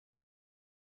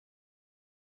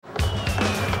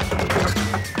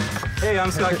Hey, I'm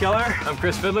Scott Keller. I'm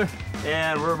Chris Fidler.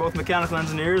 And we're both mechanical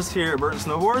engineers here at Burton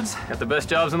Snowboards. Got the best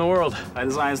jobs in the world. I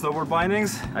design snowboard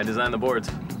bindings. I design the boards.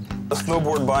 A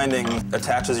snowboard binding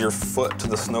attaches your foot to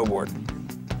the snowboard.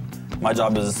 My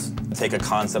job is to take a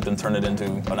concept and turn it into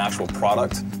an actual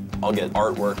product. I'll get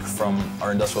artwork from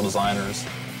our industrial designers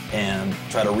and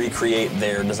try to recreate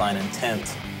their design intent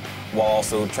while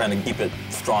also trying to keep it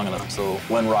strong enough so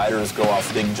when riders go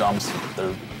off big jumps,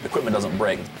 their equipment doesn't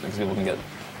break because people can get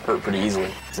hurt pretty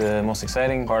easily. The most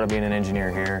exciting part of being an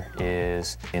engineer here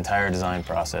is the entire design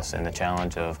process and the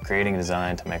challenge of creating a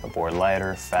design to make a board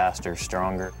lighter, faster,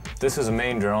 stronger. This is a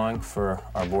main drawing for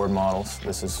our board models.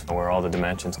 This is where all the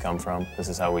dimensions come from. This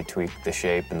is how we tweak the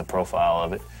shape and the profile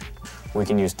of it. We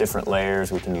can use different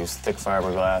layers. We can use thick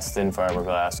fiberglass, thin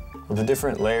fiberglass. Well, the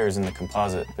different layers in the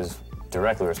composite is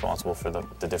directly responsible for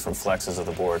the different flexes of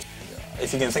the board.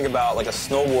 If you can think about like a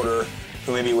snowboarder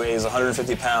who maybe weighs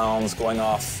 150 pounds going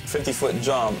off 50-foot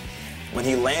jump, when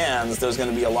he lands, there's going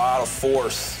to be a lot of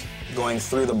force going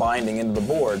through the binding into the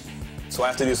board. So I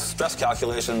have to do stress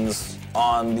calculations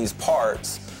on these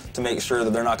parts to make sure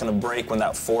that they're not going to break when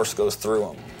that force goes through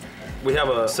them. We have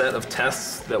a set of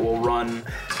tests that we'll run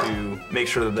to make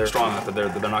sure that they're strong enough, that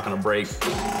they're not going to break.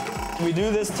 We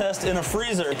do this test in a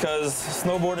freezer because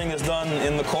snowboarding is done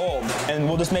in the cold, and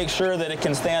we'll just make sure that it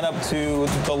can stand up to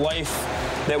the life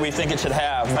that we think it should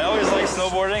have. I always liked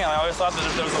snowboarding, and I always thought that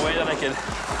if there was a way that I could,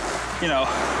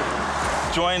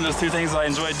 join those two things that I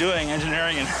enjoyed doing,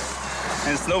 engineering and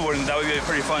snowboarding, that would be a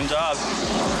pretty fun job.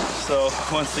 So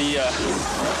once the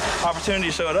opportunity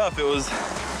showed up, it was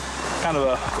kind of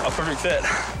a perfect fit.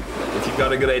 If you've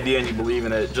got a good idea and you believe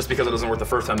in it, just because it doesn't work the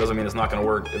first time doesn't mean it's not going to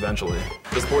work eventually.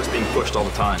 The sport's being pushed all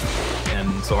the time,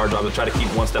 and so our job is to try to keep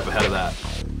one step ahead of that.